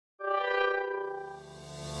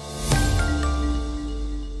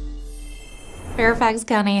Fairfax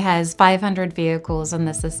County has 500 vehicles in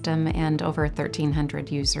the system and over 1,300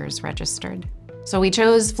 users registered. So we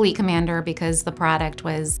chose FleetCommander because the product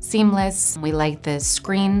was seamless. We liked the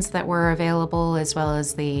screens that were available as well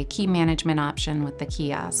as the key management option with the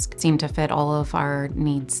kiosk. It seemed to fit all of our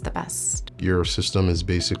needs the best. Your system is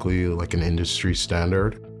basically like an industry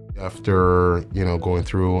standard. After, going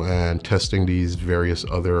through and testing these various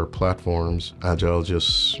other platforms, Agile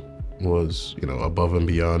just was, above and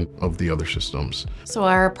beyond of the other systems. So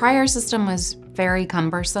our prior system was very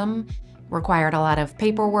cumbersome, required a lot of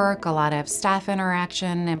paperwork, a lot of staff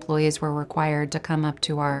interaction. Employees were required to come up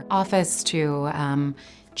to our office to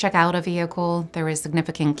check out a vehicle. There was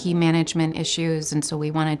significant key management issues, and so we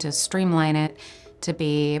wanted to streamline it to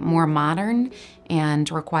be more modern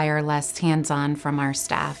and require less hands-on from our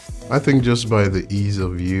staff. I think just by the ease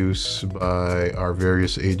of use, by our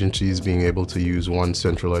various agencies being able to use one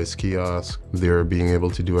centralized kiosk, they're being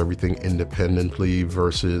able to do everything independently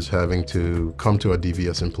versus having to come to a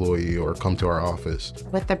DVS employee or come to our office.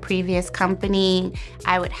 With the previous company,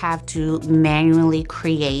 I would have to manually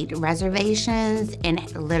create reservations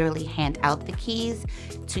and literally hand out the keys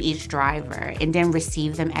to each driver and then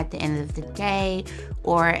receive them at the end of the day,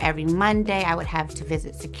 or every Monday I would have to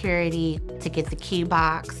visit security to get the key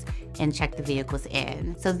box and check the vehicles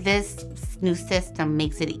in. So this new system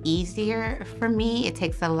makes it easier for me. It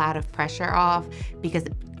takes a lot of pressure off because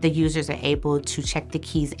the users are able to check the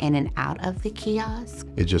keys in and out of the kiosk.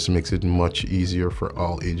 It just makes it much easier for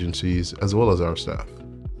all agencies as well as our staff.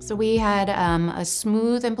 So we had a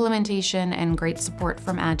smooth implementation and great support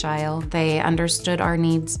from Agile. They understood our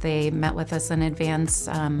needs. They met with us in advance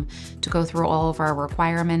to go through all of our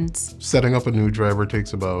requirements. Setting up a new driver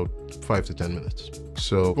takes about 5 to 10 minutes.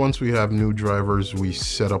 So once we have new drivers, we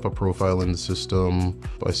set up a profile in the system.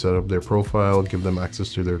 I set up their profile, give them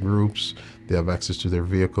access to their groups. They have access to their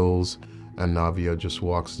vehicles. And Navia just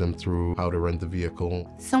walks them through how to rent the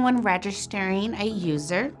vehicle. Someone registering a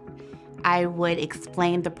user, I would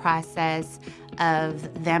explain the process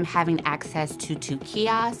of them having access to 2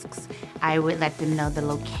 kiosks. I would let them know the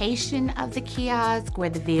location of the kiosk, where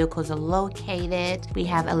the vehicles are located. We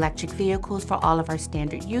have electric vehicles for all of our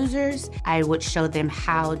standard users. I would show them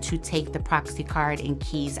how to take the proxy card and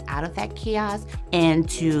keys out of that kiosk and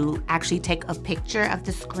to actually take a picture of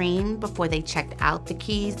the screen before they checked out the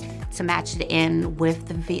keys to match it in with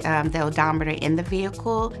the odometer in the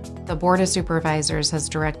vehicle. The Board of Supervisors has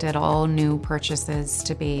directed all new purchases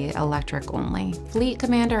to be electric only.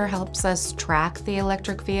 FleetCommander helps us track the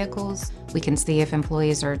electric vehicles. We can see if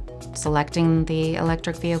employees are selecting the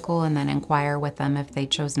electric vehicle and then inquire with them if they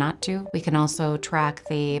chose not to. We can also track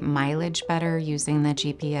the mileage better using the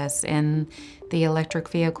GPS in the electric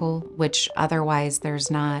vehicle, which otherwise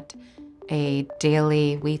there's not a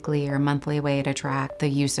daily, weekly, or monthly way to track the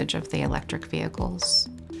usage of the electric vehicles.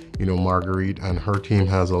 Marguerite and her team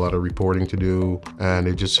has a lot of reporting to do, and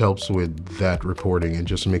it just helps with that reporting. It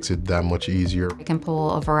just makes it that much easier. We can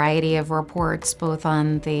pull a variety of reports, both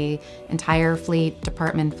on the entire fleet,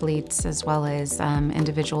 department fleets, as well as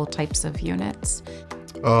individual types of units.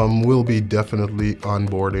 We'll be definitely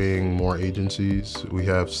onboarding more agencies. We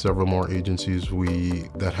have several more agencies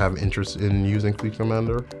that have interest in using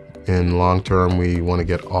FleetCommander. In long term, we want to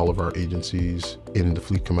get all of our agencies in the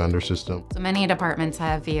FleetCommander system. So many departments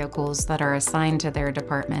have vehicles that are assigned to their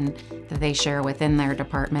department that they share within their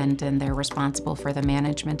department, and they're responsible for the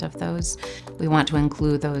management of those. We want to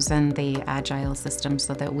include those in the Agile system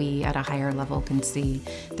so that we at a higher level can see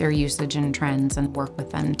their usage and trends and work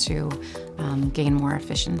with them to gain more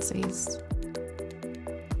efficiencies.